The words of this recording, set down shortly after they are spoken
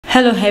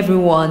Hello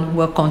everyone,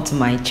 welcome to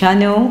my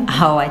channel,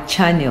 our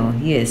channel.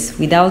 Yes,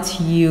 without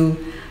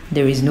you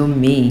there is no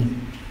me.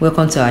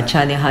 Welcome to our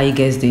channel. How you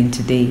guys doing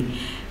today?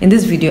 In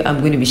this video I'm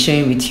going to be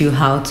sharing with you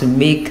how to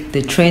make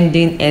the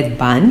trending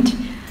headband,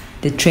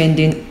 the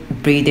trending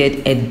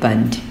braided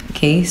headband.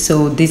 Okay,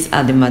 so these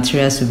are the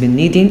materials we'll be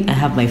needing. I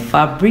have my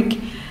fabric,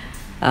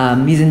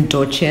 using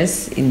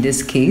Duchess. In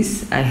this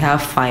case I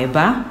have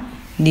fiber,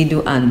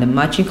 needle and the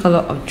matching color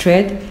of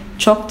thread,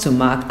 chalk to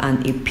mark,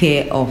 and a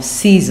pair of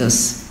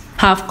scissors.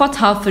 I have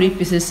cut out 3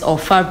 pieces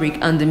of fabric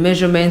and the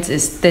measurement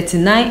is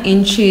 39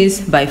 inches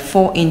by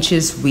 4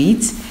 inches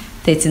width,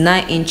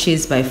 39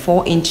 inches by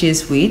 4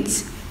 inches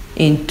width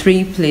in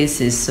 3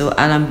 places. So,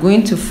 and I'm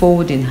going to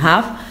fold in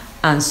half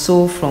and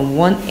sew from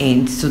one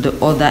end to the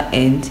other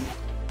end.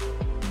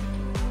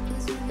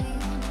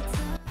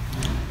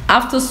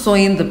 After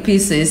sewing the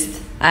pieces,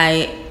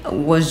 I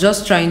was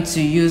just trying to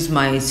use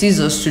my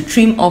scissors to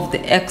trim off the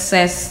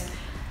excess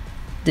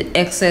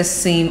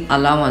seam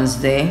allowance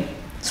there,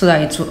 so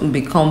that it will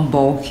become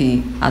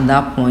bulky at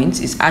that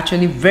point. It's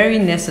actually very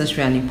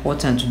necessary and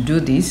important to do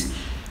this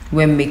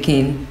when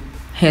making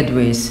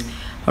headwears.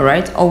 All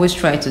right, always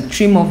try to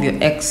trim off your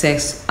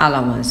excess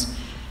allowance.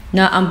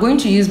 Now I'm going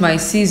to use my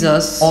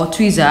scissors or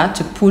tweezer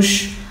to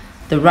push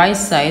the right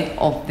side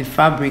of the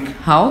fabric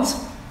out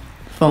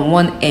from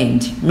one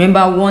end.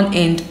 Remember, one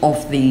end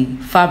of the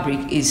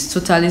fabric is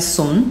totally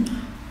sewn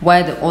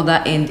while the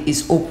other end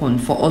is open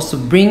for us to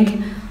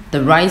bring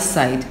the right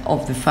side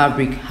of the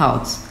fabric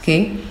out.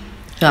 Okay,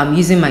 so I'm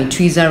using my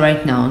tweezer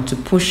right now to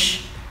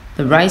push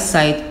the right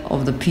side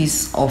of the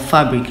piece of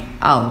fabric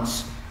out.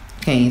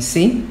 Can you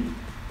see?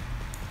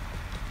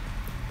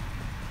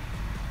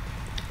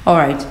 All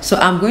right, so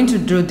I'm going to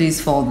do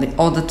this for the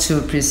other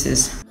 2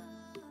 pieces.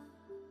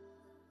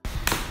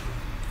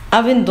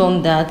 Having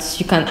done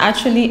that, you can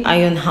actually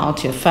iron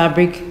out your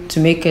fabric to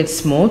make it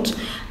smooth,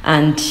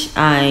 and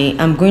I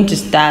am going to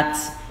start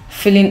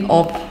filling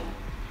up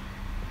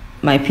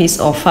my piece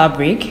of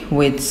fabric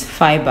with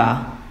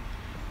fiber.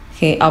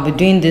 Okay, I'll be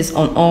doing this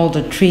on all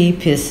the 3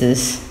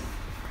 pieces.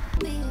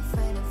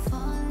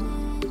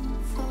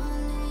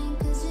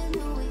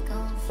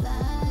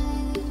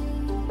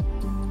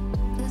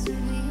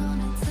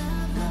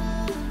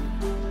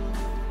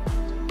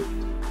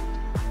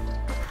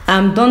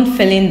 I'm done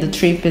filling the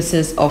 3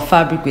 pieces of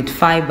fabric with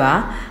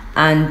fiber,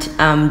 and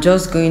I'm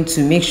just going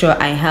to make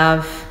sure I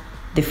have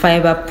the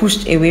fiber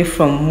pushed away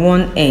from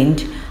one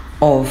end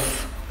of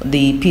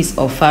the piece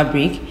of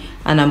fabric,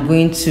 and I'm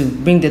going to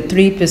bring the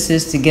 3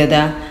 pieces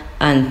together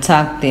and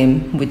tag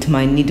them with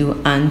my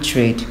needle and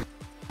thread.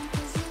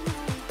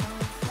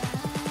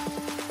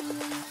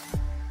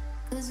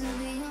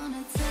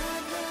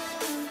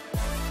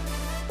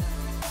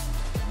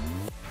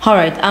 All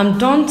right, I'm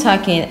done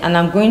tagging and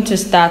I'm going to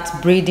start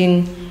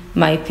braiding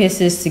my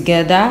pieces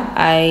together.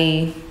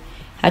 I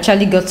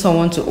actually got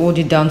someone to hold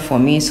it down for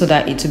me so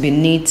that it will be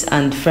neat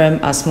and firm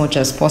as much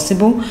as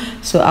possible.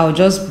 So I'll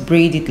just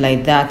braid it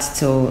like that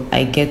till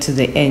I get to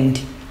the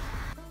end.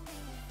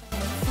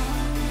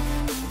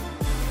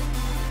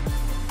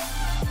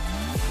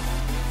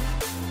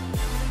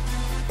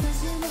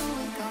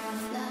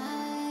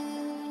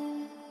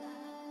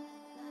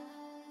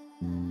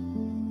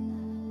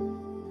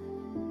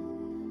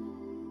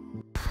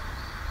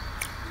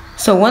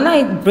 So when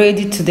I braid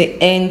it to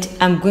the end,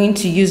 I'm going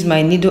to use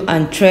my needle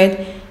and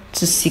thread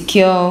to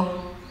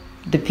secure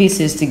the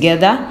pieces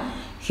together.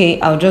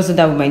 Okay, I'll just do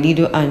that with my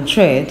needle and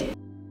thread.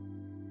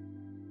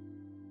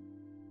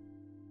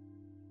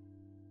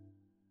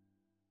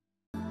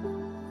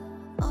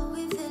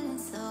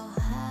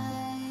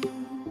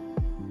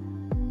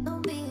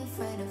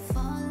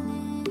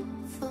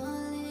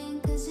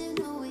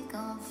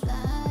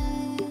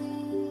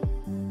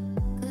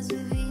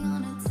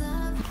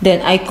 Then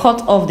I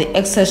cut off the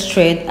excess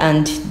thread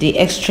and the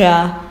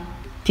extra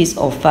piece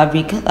of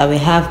fabric that we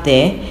have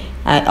there.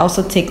 I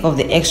also take off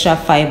the extra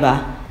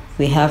fiber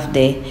we have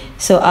there.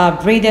 So our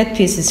braided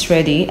piece is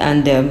ready,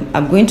 and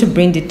I'm going to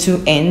bring the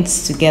 2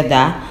 ends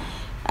together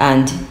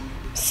and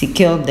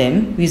secure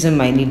them using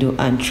my needle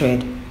and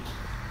thread.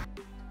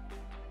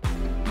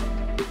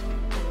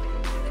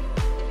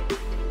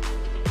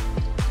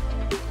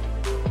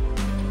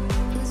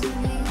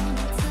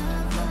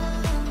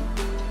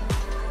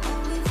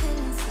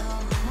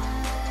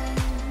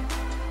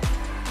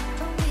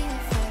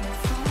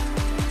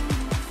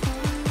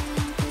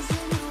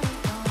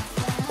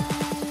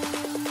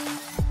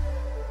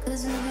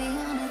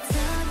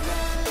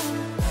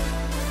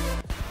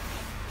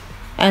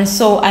 And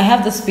so I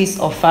have this piece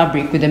of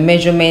fabric with a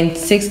measurement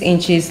 6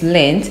 inches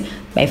length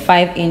by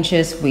 5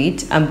 inches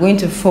width. I'm going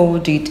to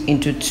fold it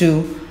into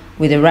 2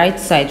 with the right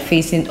side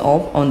facing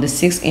up on the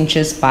 6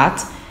 inches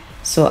part.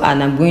 So,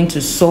 and I'm going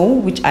to sew,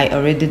 which I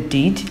already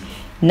did.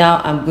 Now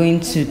I'm going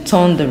to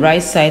turn the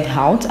right side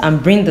out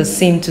and bring the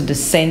seam to the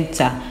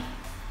center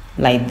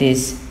like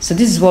this. So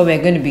this is what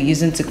we're going to be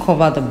using to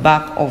cover the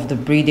back of the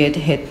braided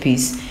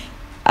headpiece.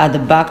 At the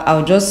back,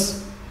 I'll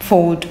just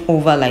fold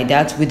over like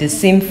that with the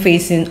seam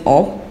facing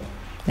up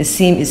The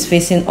seam is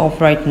facing up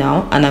right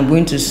now, and I'm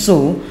going to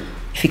sew.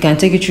 If you can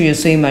take it through your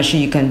sewing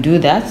machine, you can do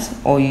that,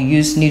 or you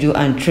use needle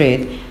and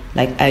thread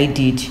like I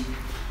did.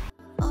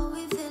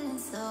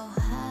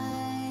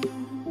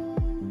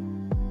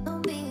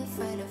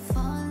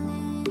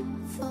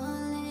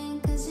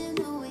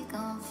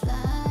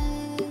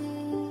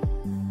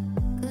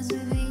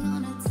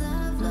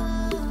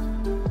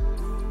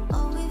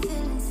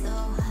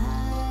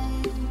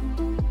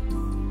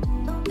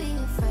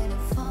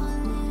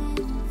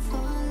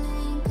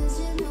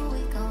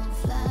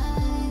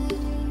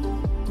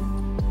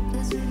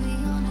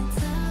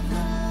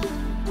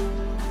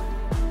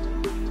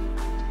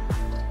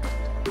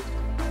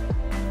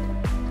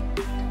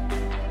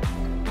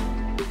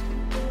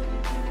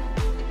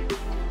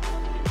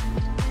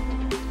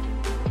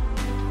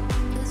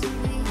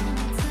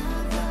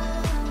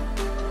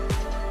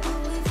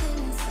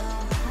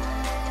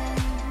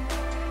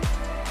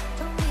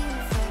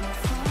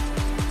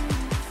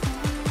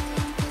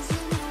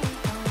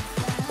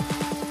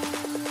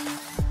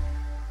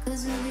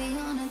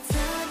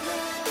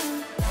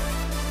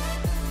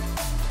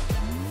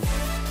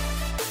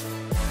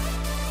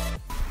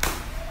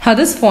 At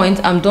this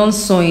point, I'm done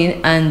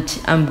sewing,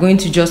 and I'm going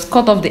to just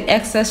cut off the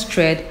excess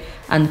thread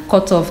and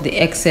cut off the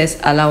excess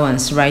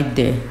allowance right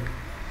there.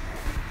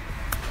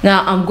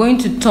 Now I'm going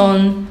to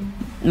turn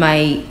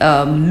my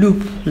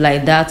loop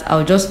like that.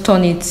 I'll just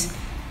turn it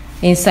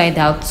inside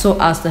out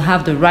so as to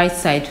have the right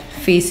side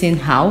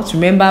facing out.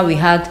 Remember, we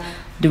had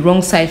the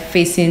wrong side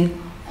facing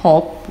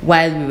up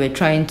while we were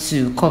trying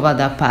to cover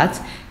that part.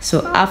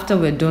 So after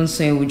we're done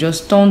sewing, we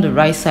just turn the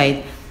right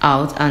side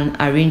out and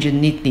arrange it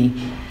neatly.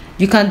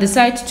 You can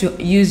decide to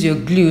use your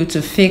glue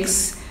to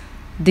fix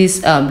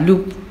this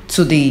loop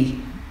to the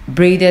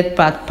braided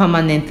part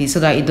permanently so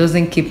that it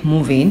doesn't keep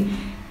moving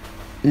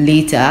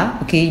later.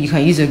 Okay, you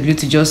can use your glue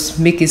to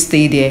just make it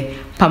stay there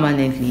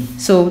permanently.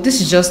 So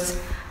this is just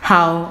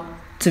how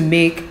to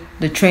make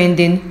the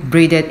trending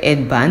braided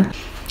headband.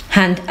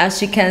 And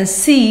as you can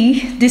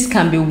see, this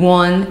can be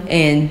worn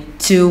in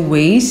two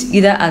ways,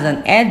 either as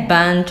an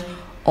headband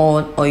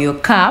or your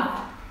cap.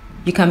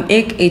 You can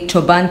make a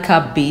turban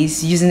cap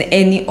base using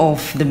any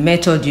of the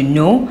method you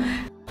know.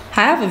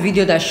 I have a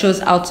video that shows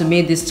how to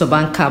make this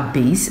turban cap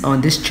base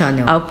on this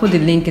channel. I'll put the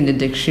link in the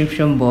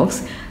description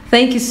box.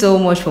 Thank you so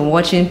much for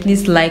watching.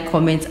 Please like,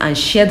 comment, and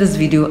share this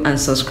video, and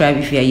subscribe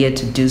if you are yet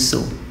to do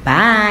so.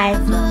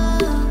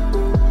 Bye.